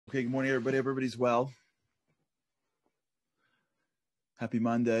Okay, good morning, everybody. Everybody's well. Happy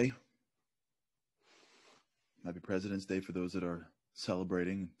Monday. Happy President's Day for those that are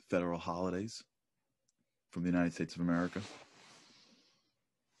celebrating federal holidays from the United States of America.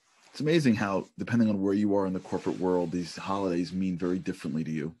 It's amazing how, depending on where you are in the corporate world, these holidays mean very differently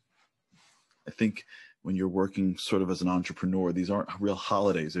to you. I think when you're working sort of as an entrepreneur, these aren't real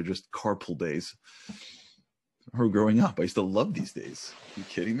holidays. They're just carpool days. Or growing up, I used to love these days. Are you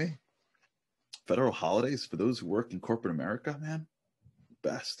kidding me? Federal holidays for those who work in corporate America, man,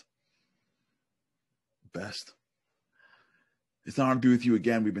 best. It's an honor to be with you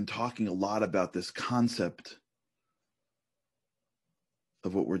again. We've been talking a lot about this concept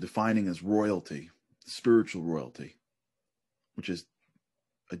of what we're defining as royalty, spiritual royalty, which is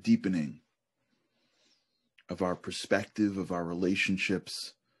a deepening of our perspective, of our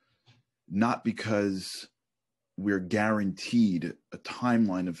relationships, not because we're guaranteed a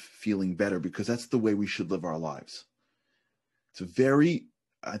timeline of feeling better, because that's the way we should live our lives. It's very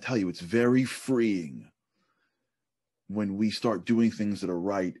freeing when we start doing things that are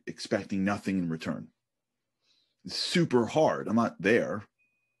right, expecting nothing in return. It's super hard. I'm not there,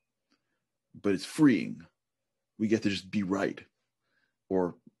 but it's freeing. We get to just be right,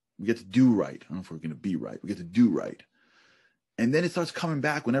 or we get to do right. I don't know if we're going to be right. We get to do right. And then it starts coming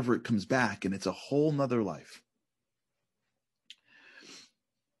back whenever it comes back, and it's a whole nother life.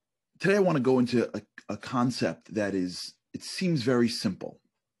 Today, I want to go into a concept that it seems very simple.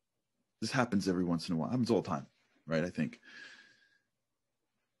 This happens every once in a while. It happens all the time, right? I think.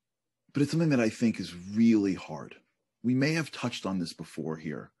 But it's something that I think is really hard. We may have touched on this before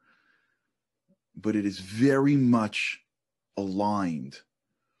here, but it is very much aligned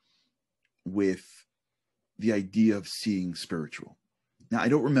with the idea of seeing spiritual. Now, I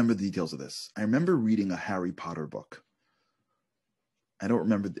don't remember the details of this. I remember reading a Harry Potter book. I don't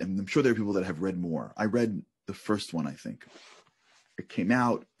remember, and I'm sure there are people that have read more. I read the first one, I think. It came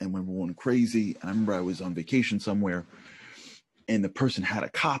out and went one crazy. And I remember I was on vacation somewhere and the person had a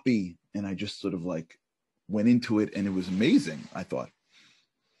copy, and I just sort of like went into it, and it was amazing, I thought.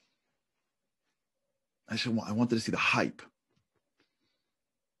 I wanted to see the hype.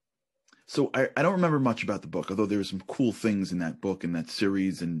 So I don't remember much about the book, although there were some cool things in that book and that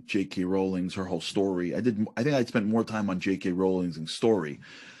series, and J.K. Rowling's, her whole story. I think I'd spent more time on J.K. Rowling's story.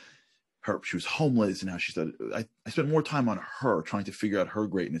 She was homeless and how she said, I spent more time on her trying to figure out her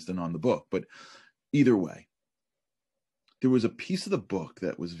greatness than on the book. But either way, there was a piece of the book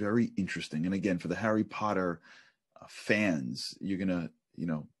that was very interesting. And again, for the Harry Potter fans, you're going to,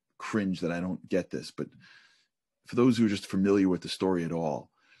 cringe that I don't get this. But for those who are just familiar with the story at all,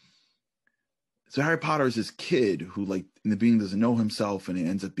 so Harry Potter is this kid who, like, in the beginning doesn't know himself, and he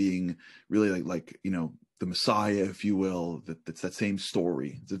ends up being really like the Messiah, if you will. That's that same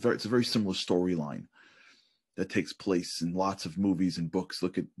story. It's a very similar storyline that takes place in lots of movies and books.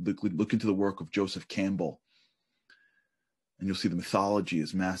 Look into the work of Joseph Campbell, and you'll see the mythology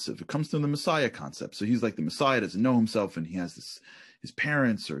is massive. It comes from the Messiah concept. So he's like the Messiah, doesn't know himself, and he has this. His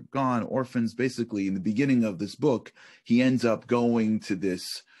parents are gone, orphans. Basically, in the beginning of this book, he ends up going to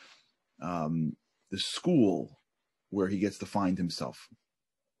this school where he gets to find himself.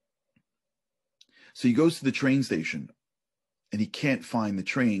 So he goes to the train station, and he can't find the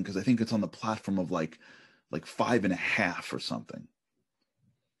train because I think it's on the platform of like 5.5 or something.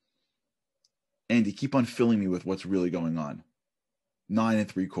 Andy, keep on filling me with what's really going on. 9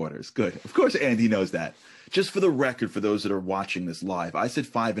 3/4. Good. Of course, Andy knows that. Just for the record, for those that are watching this live, I said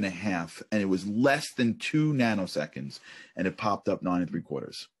 5.5, and it was less than 2 nanoseconds, and it popped up 9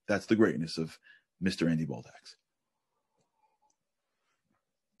 3/4. That's the greatness of Mr. Andy Baldax.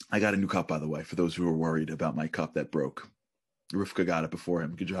 I got a new cup, by the way, for those who are worried about my cup that broke. Rivka got it before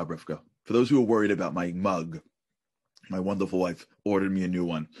him. Good job, Rivka. For those who are worried about my mug, my wonderful wife ordered me a new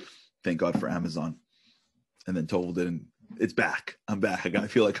one. Thank God for Amazon. And then told it, and it's back. I'm back. I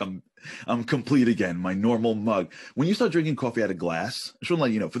feel like I'm complete again. My normal mug. When you start drinking coffee out of glass, I just want to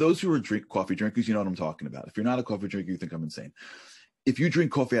let you know, for those who are coffee drinkers, you know what I'm talking about. If you're not a coffee drinker, you think I'm insane. If you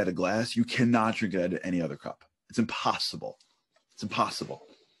drink coffee out of glass, you cannot drink it out of any other cup. It's impossible. It's impossible.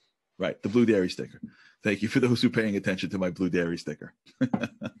 Right. The Blue Dairy sticker. Thank you for those who are paying attention to my Blue Dairy sticker.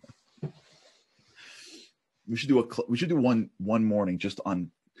 We should do one morning just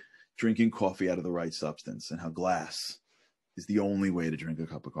on drinking coffee out of the right substance, and how glass is the only way to drink a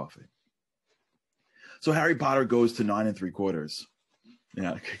cup of coffee. So Harry Potter goes to 9 3/4.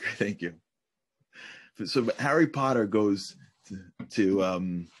 Yeah. Okay, great. Thank you. So Harry Potter goes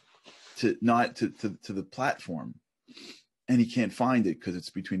to the platform, and he can't find it because it's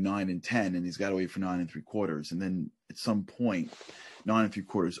between 9 and 10, and he's got to wait for 9 3/4. And then at some point, 9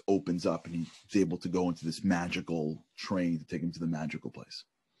 3/4 opens up, and he's able to go into this magical train to take him to the magical place.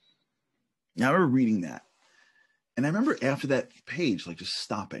 Now, I remember reading that, and I remember after that page, like just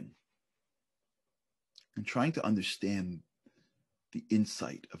stopping and trying to understand the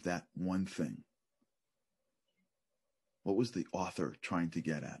insight of that one thing. What was the author trying to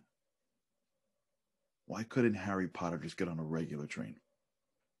get at? Why couldn't Harry Potter just get on a regular train?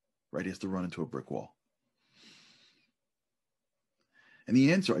 Right? He has to run into a brick wall. And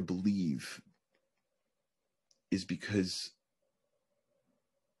the answer, I believe, is because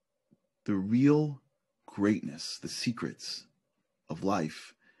the real greatness, the secrets of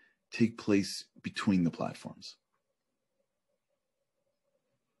life, take place between the platforms.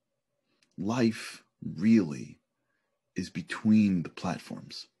 Life really is between the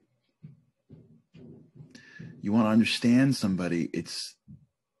platforms. You want to understand somebody, it's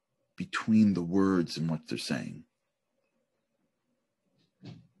between the words and what they're saying.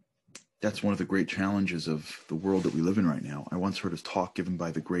 That's one of the great challenges of the world that we live in right now. I once heard a talk given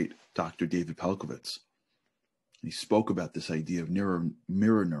by the great Dr. David Pelcovitz. He spoke about this idea of mirror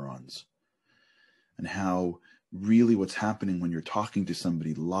neurons and how really what's happening when you're talking to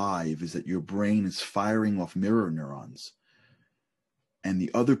somebody live is that your brain is firing off mirror neurons and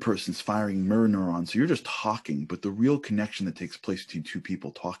the other person's firing mirror neurons. So you're just talking, but the real connection that takes place between two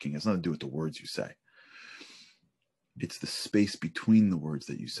people talking has nothing to do with the words you say. It's the space between the words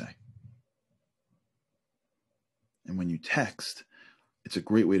that you say. And when you text, it's a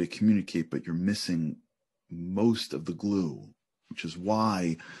great way to communicate, but you're missing most of the glue, which is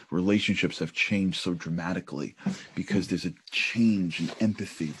why relationships have changed so dramatically, because there's a change in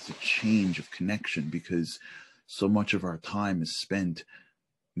empathy, there's a change of connection, because so much of our time is spent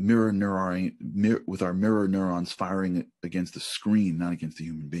with our mirror neurons firing against the screen, not against the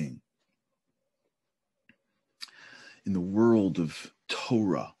human being. In the world of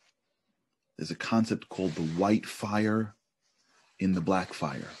Torah, there's a concept called the white fire in the black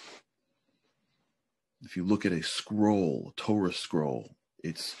fire. If you look at a scroll, a Torah scroll,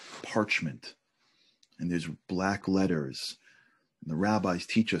 it's parchment, and there's black letters. And the rabbis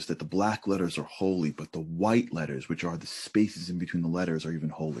teach us that the black letters are holy, but the white letters, which are the spaces in between the letters, are even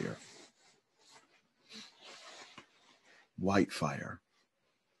holier. White fire.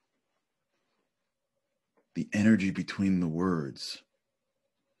 The energy between the words.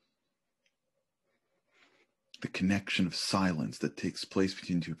 The connection of silence that takes place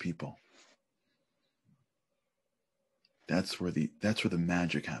between two people. That's where the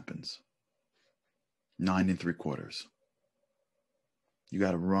magic happens. 9 3/4. You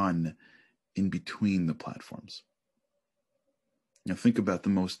got to run in between the platforms. Now think about the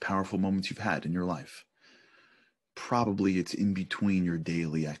most powerful moments you've had in your life. Probably it's in between your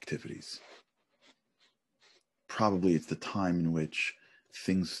daily activities. Probably it's the time in which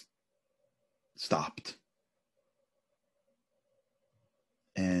things stopped.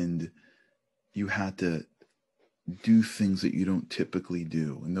 And you had to do things that you don't typically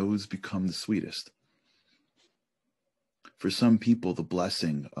do, and those become the sweetest. For some people, the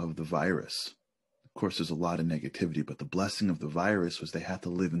blessing of the virus, of course, there's a lot of negativity, but the blessing of the virus was they had to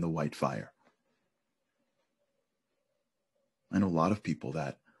live in the white fire. I know a lot of people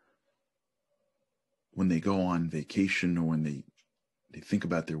that when they go on vacation or when they think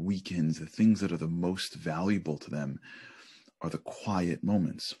about their weekends, the things that are the most valuable to them are the quiet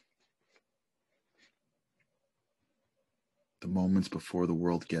moments. The moments before the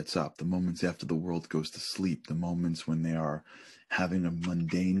world gets up, the moments after the world goes to sleep, the moments when they are having a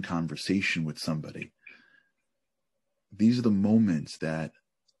mundane conversation with somebody. These are the moments that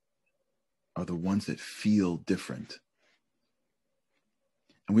are the ones that feel different.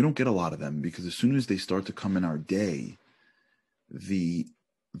 And we don't get a lot of them because as soon as they start to come in our day, the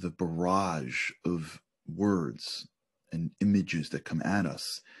barrage of words and images that come at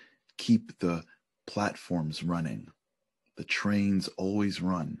us keep the platforms running. The trains always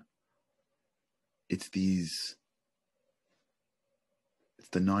run. It's the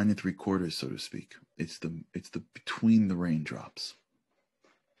 9 3/4, so to speak. It's the between the raindrops.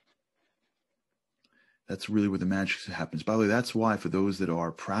 That's really where the magic happens. By the way, that's why for those that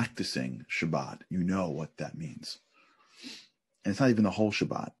are practicing Shabbat, you know what that means. And it's not even the whole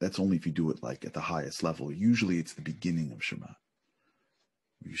Shabbat. That's only if you do it like at the highest level. Usually it's the beginning of Shabbat.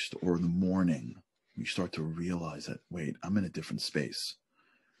 Or in the morning, you start to realize that, wait, I'm in a different space.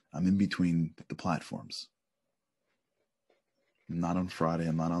 I'm in between the platforms. I'm not on Friday.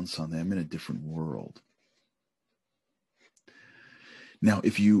 I'm not on Sunday. I'm in a different world. Now,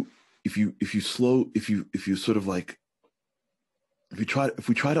 if you sort of like if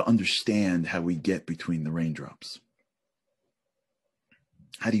we try to understand how we get between the raindrops,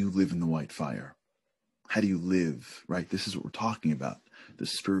 how do you live in the white fire? How do you live, right? This is what we're talking about, the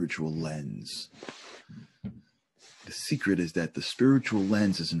spiritual lens. The secret is that the spiritual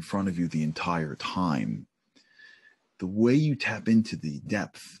lens is in front of you the entire time. The way you tap into the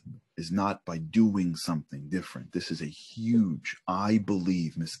depth is not by doing something different. This is a huge, I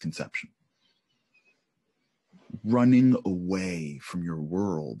believe, misconception. Running away from your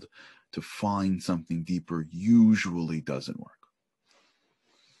world to find something deeper usually doesn't work.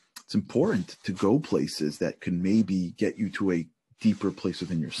 It's important to go places that can maybe get you to a deeper place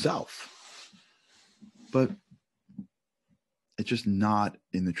within yourself, but it's just not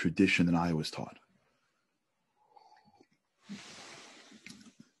in the tradition that I was taught.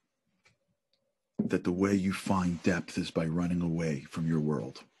 That the way you find depth is by running away from your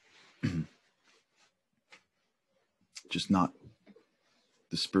world. Just not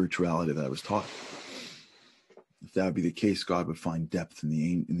the spirituality that I was taught. If that would be the case, God would find depth in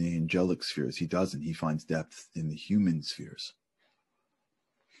the angelic spheres. He doesn't. He finds depth in the human spheres.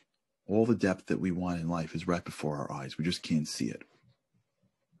 All the depth that we want in life is right before our eyes. We just can't see it.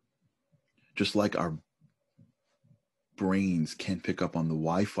 Just like our brains can't pick up on the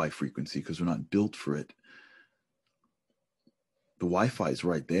Wi-Fi frequency because we're not built for it. The Wi-Fi is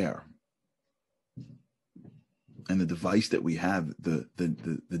right there. And the device that we have,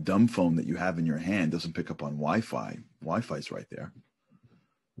 the dumb phone that you have in your hand doesn't pick up on Wi-Fi. Wi-Fi is right there.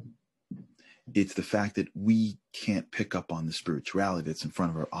 It's the fact that we can't pick up on the spirituality that's in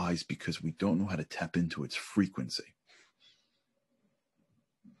front of our eyes because we don't know how to tap into its frequency.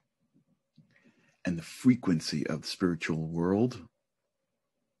 And the frequency of the spiritual world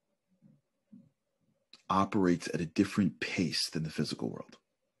operates at a different pace than the physical world.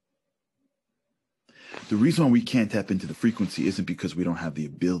 The reason why we can't tap into the frequency isn't because we don't have the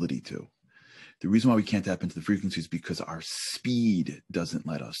ability to. The reason why we can't tap into the frequency is because our speed doesn't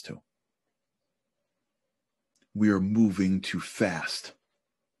let us to. We are moving too fast.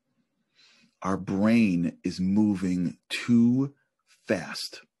 Our brain is moving too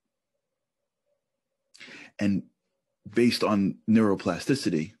fast. And based on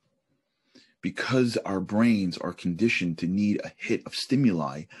neuroplasticity, because our brains are conditioned to need a hit of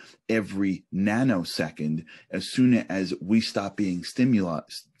stimuli every nanosecond, as soon as we stop being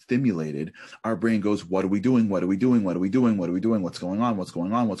stimulated, our brain goes, what are we doing? What are we doing? What are we doing? What are we doing? What's going on? What's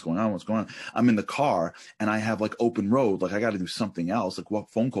going on? What's going on? What's going on? I'm in the car and I have like open road. Like I got to do something else. Like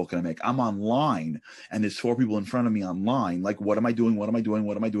what phone call can I make? I'm online and there's 4 people in front of me online. Like, what am I doing? What am I doing?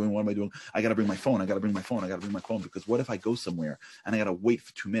 What am I doing? What am I doing? I got to bring my phone. I got to bring my phone. I got to bring my phone because what if I go somewhere and I got to wait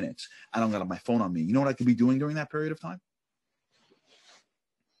for 2 minutes? I don't got my phone on me. You know what I could be doing during that period of time?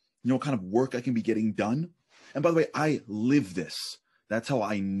 You know what kind of work I can be getting done? And by the way, I live this. That's how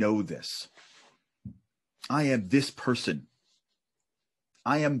I know this. I am this person.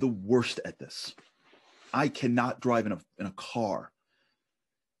 I am the worst at this. I cannot drive in a car.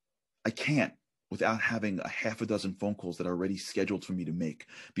 I can't without having a half a dozen phone calls that are already scheduled for me to make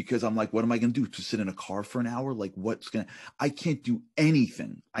because I'm like, what am I going to do? To sit in a car for an hour? Like I can't do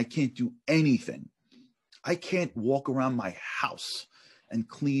anything. I can't do anything. I can't walk around my house and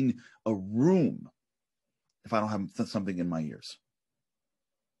clean a room if I don't have something in my ears.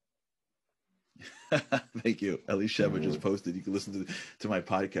 Thank you. Ellie Sheva just posted. You can listen to my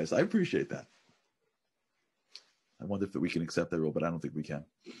podcast. I appreciate that. I wonder if we can accept that rule, but I don't think we can.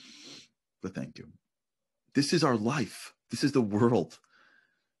 But thank you. This is our life. This is the world.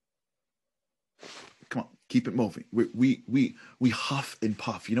 Come on, keep it moving. We huff and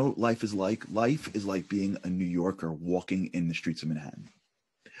puff. You know what life is like? Life is like being a New Yorker walking in the streets of Manhattan.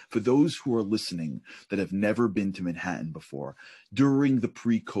 For those who are listening that have never been to Manhattan before, during the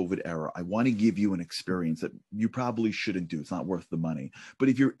pre-COVID era, I want to give you an experience that you probably shouldn't do. It's not worth the money. But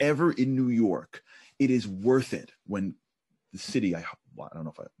if you're ever in New York, it is worth it when the city,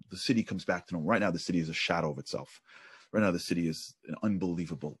 the city comes back to normal. Right now, the city is a shadow of itself. Right now, the city is an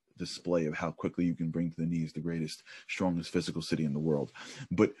unbelievable display of how quickly you can bring to the knees the greatest, strongest physical city in the world.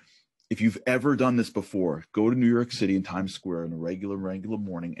 But if you've ever done this before, go to New York City in Times Square on a regular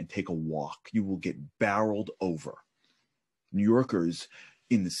morning and take a walk. You will get barreled over. New Yorkers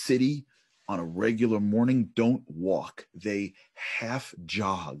in the city on a regular morning don't walk. They half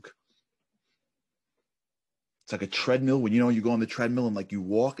jog. It's like a treadmill when you go on the treadmill and like you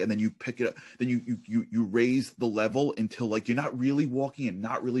walk and then you pick it up, then you raise the level until like you're not really walking and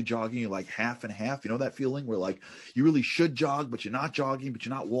not really jogging. You're like half and half. You know that feeling where like you really should jog, but you're not jogging, but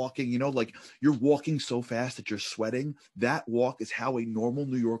you're not walking. You know, like you're walking so fast that you're sweating. That walk is how a normal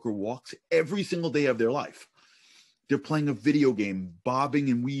New Yorker walks every single day of their life. They're playing a video game, bobbing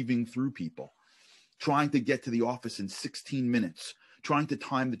and weaving through people, trying to get to the office in 16 minutes, trying to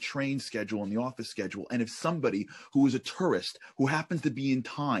time the train schedule and the office schedule. And if somebody who is a tourist who happens to be in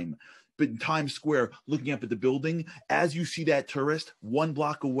Times Square looking up at the building, as you see that tourist 1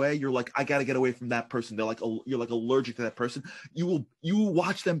 block away, you're like, I got to get away from that person. You're like allergic to that person. You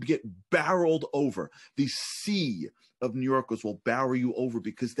watch them get barreled over. The sea of New Yorkers will barrel you over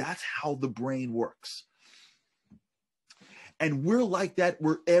because that's how the brain works. And we're like that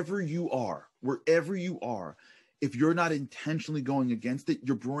wherever you are. If you're not intentionally going against it,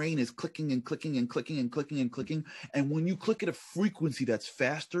 your brain is clicking and clicking and clicking and clicking and clicking. And when you click at a frequency that's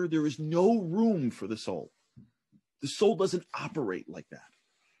faster, there is no room for the soul. The soul doesn't operate like that.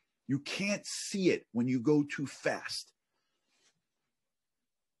 You can't see it when you go too fast.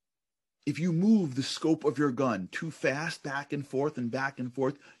 If you move the scope of your gun too fast, back and forth,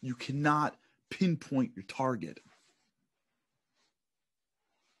 you cannot pinpoint your target.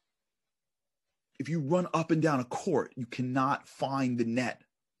 If you run up and down a court, you cannot find the net.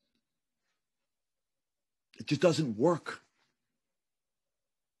 It just doesn't work.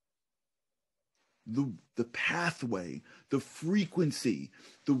 The pathway, the frequency,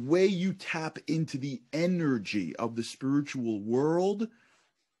 the way you tap into the energy of the spiritual world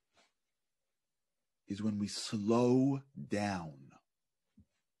is when we slow down.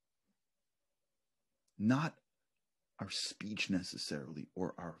 Not our speech necessarily,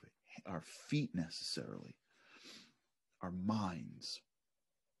 or our feet necessarily, our minds.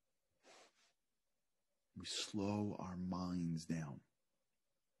 We slow our minds down.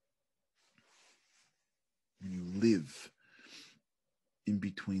 When you live in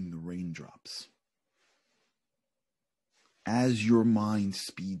between the raindrops, as your mind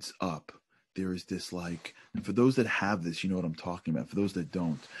speeds up, there is this and for those that have this, you know what I'm talking about. For those that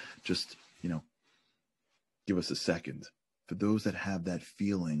don't, just, give us a second. For those that have that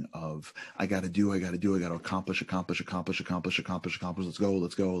feeling of, I got to accomplish. Let's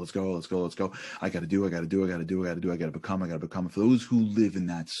go. I got to become. For those who live in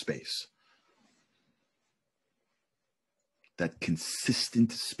that space, that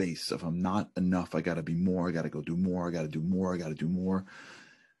consistent space of I'm not enough, I got to be more, I got to go do more, I got to do more.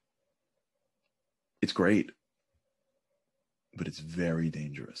 It's great, but it's very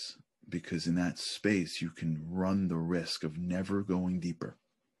dangerous. Because in that space, you can run the risk of never going deeper.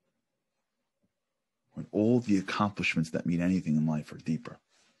 When all the accomplishments that mean anything in life are deeper.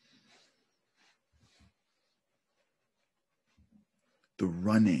 The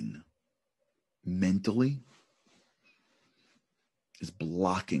running mentally is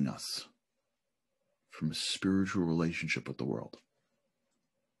blocking us from a spiritual relationship with the world.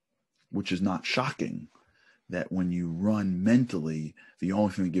 Which is not shocking. That when you run mentally, the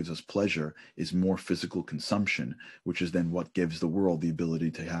only thing that gives us pleasure is more physical consumption, which is then what gives the world the ability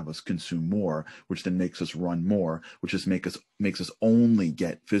to have us consume more, which then makes us run more, which just makes us only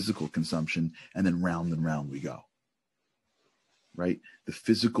get physical consumption, and then round and round we go. Right? The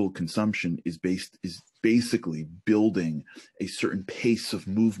physical consumption is basically building a certain pace of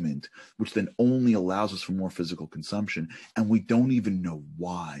movement, which then only allows us for more physical consumption, and we don't even know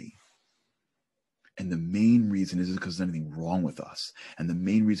why. And the main reason isn't because there's anything wrong with us. And the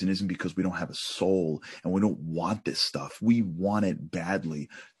main reason isn't because we don't have a soul and we don't want this stuff. We want it badly.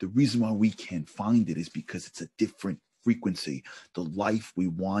 The reason why we can't find it is because it's a different frequency. The life we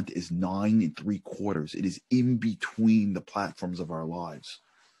want is 9 3/4. It is in between the platforms of our lives.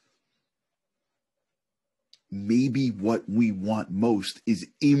 Maybe what we want most is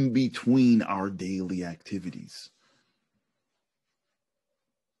in between our daily activities.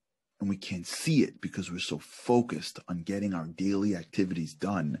 And we can't see it because we're so focused on getting our daily activities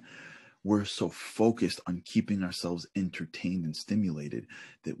done. We're so focused on keeping ourselves entertained and stimulated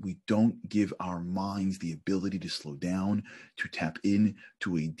that we don't give our minds the ability to slow down, to tap in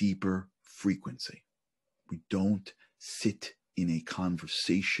to a deeper frequency. We don't sit in a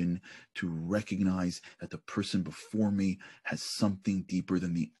conversation to recognize that the person before me has something deeper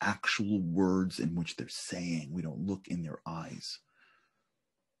than the actual words in which they're saying. We don't look in their eyes.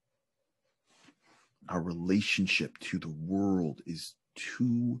 Our relationship to the world is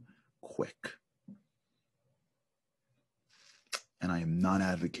too quick. And I am not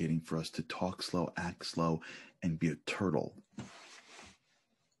advocating for us to talk slow, act slow, and be a turtle.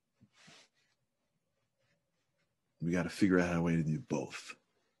 We got to figure out a way to do both,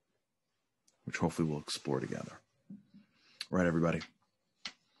 which hopefully we'll explore together. All right, everybody.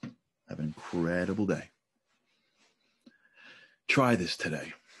 Have an incredible day. Try this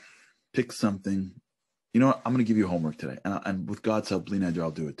today. Pick something. You know what? I'm going to give you homework today. And with God's help, Lena,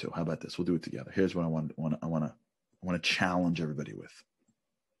 I'll do it too. How about this? We'll do it together. Here's what I want to I want to challenge everybody with.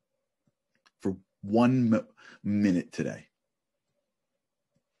 For 1 minute today.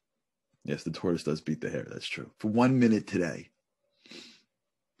 Yes, the tortoise does beat the hare. That's true. For 1 minute today,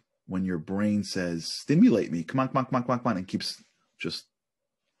 when your brain says, stimulate me, come on, come on, come on, come on, come on, and keeps just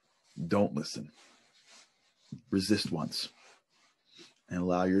don't listen. Resist once and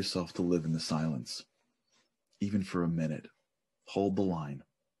allow yourself to live in the silence, even for a minute. Hold the line,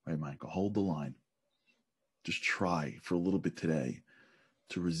 right, Michael? Hold the line. Just try for a little bit today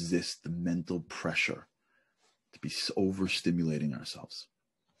to resist the mental pressure to be overstimulating ourselves.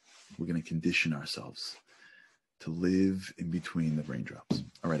 We're going to condition ourselves to live in between the raindrops.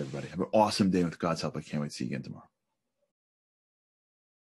 All right, everybody. Have an awesome day with God's help. I can't wait to see you again tomorrow.